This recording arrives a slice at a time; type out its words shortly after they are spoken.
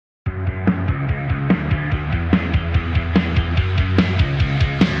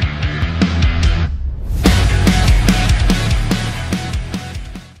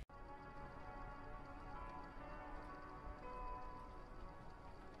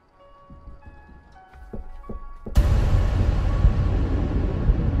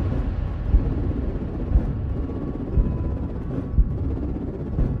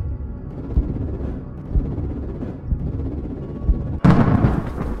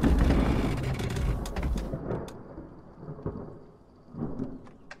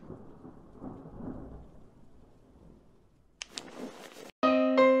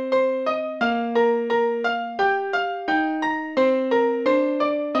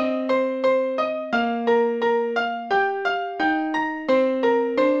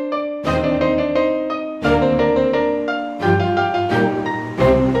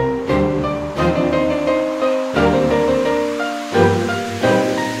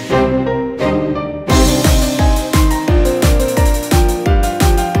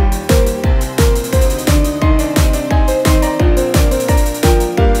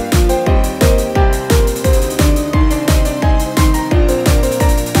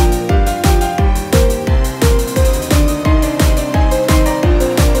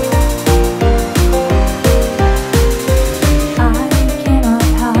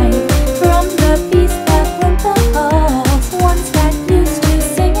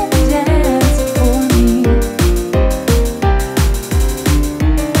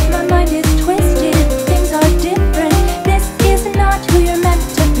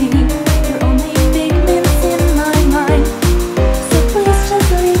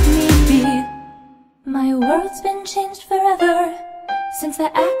world's been changed forever since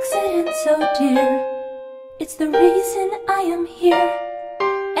that accident so dear. It's the reason I am here.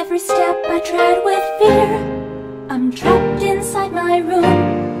 Every step I tread with fear. I'm trapped inside my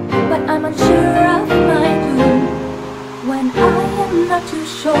room, but I'm unsure of my doom. When I am not too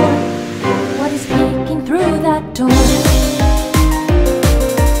sure what is peeking through that door.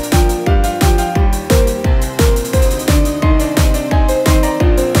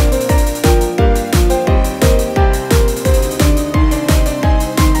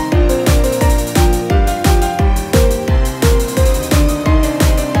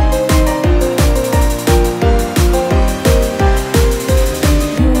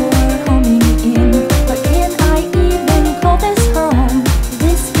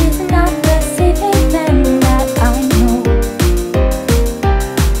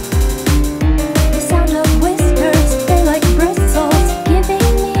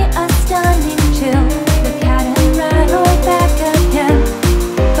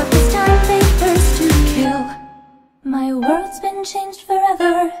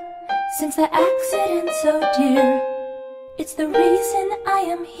 It's the reason I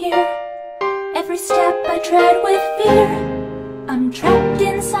am here. Every step I tread with fear. I'm trapped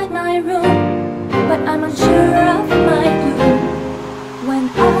inside my room, but I'm unsure of my doom. When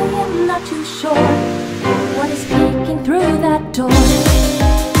I am not too sure what is peeking through that door.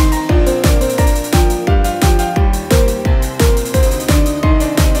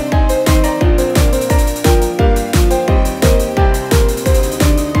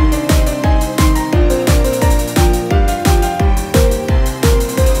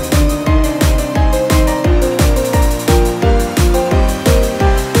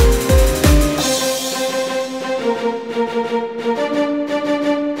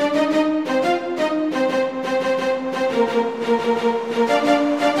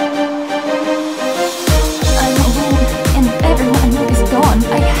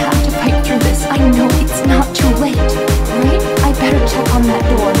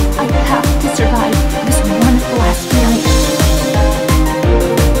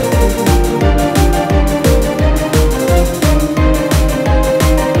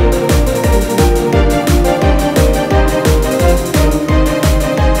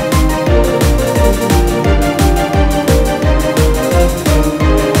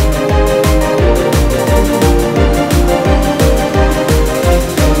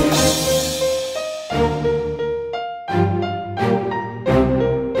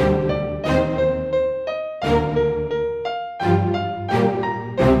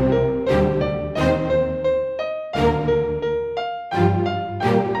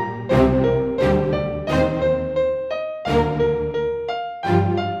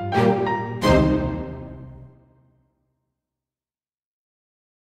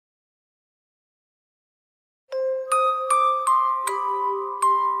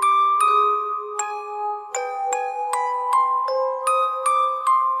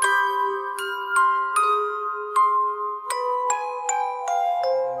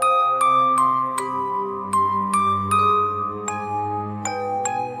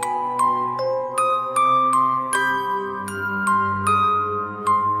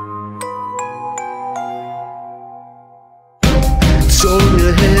 On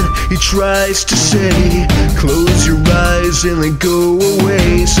your head, he tries to say, close your eyes and then go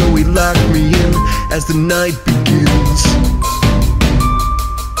away. So he locked me in as the night begins.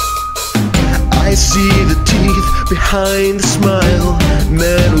 I see the teeth behind the smile.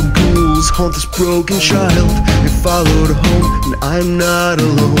 Metal ghouls haunt this broken child. They followed home and I'm not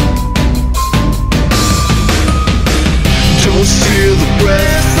alone. Don't steal the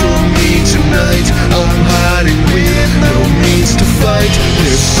breath from me tonight. I'm hiding with no means to fight.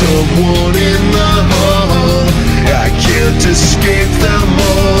 There's someone in the hall. I can't escape them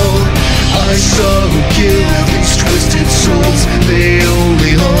all. I saw who killed these twisted souls. They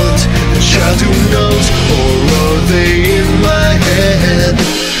only haunt the child who knows. Or are they in my head?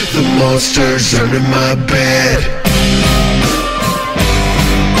 The monsters under my bed.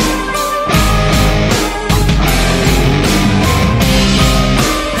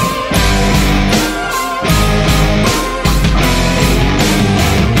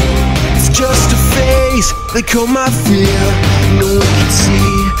 They call my fear. No one can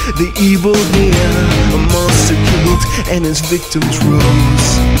see the evil near. A monster killed and his victims rose.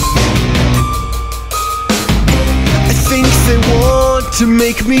 I think they want to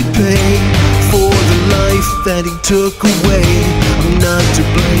make me pay for the life that he took away. I'm not to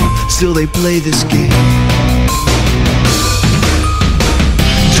blame, still they play this game.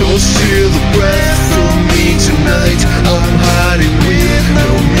 Don't steal the breath from me tonight. I'm hiding with no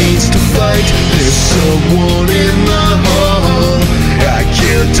means to fight. There's someone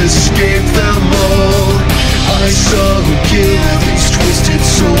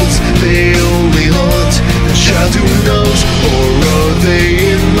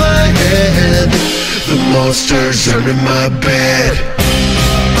monsters under my bed.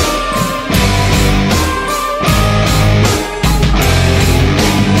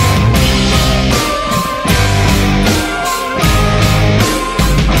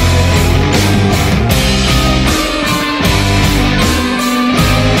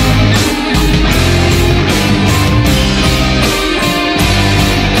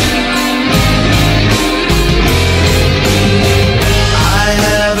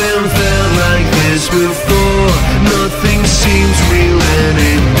 Before, nothing seems real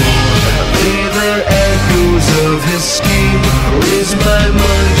anymore. I feel the echoes of his scheme, or is my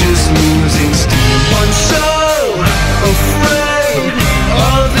mind just losing steam? I'm so afraid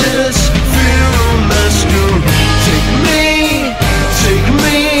of this feral masquerade. Take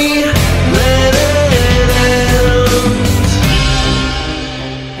me, let it end.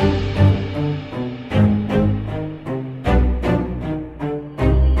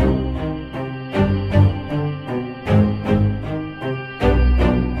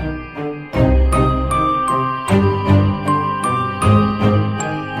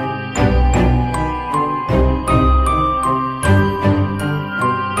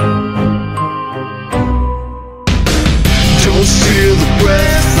 Don't steal the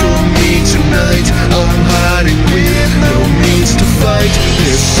breath from me tonight. I'm hiding with no means to fight.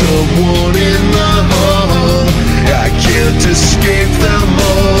 There's someone in the hall, I can't escape them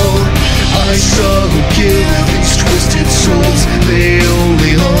all. I saw who killed these twisted souls. They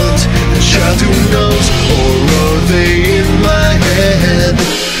only haunt the child who knows, or are they in my head?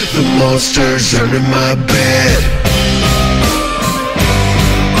 The monsters under my bed.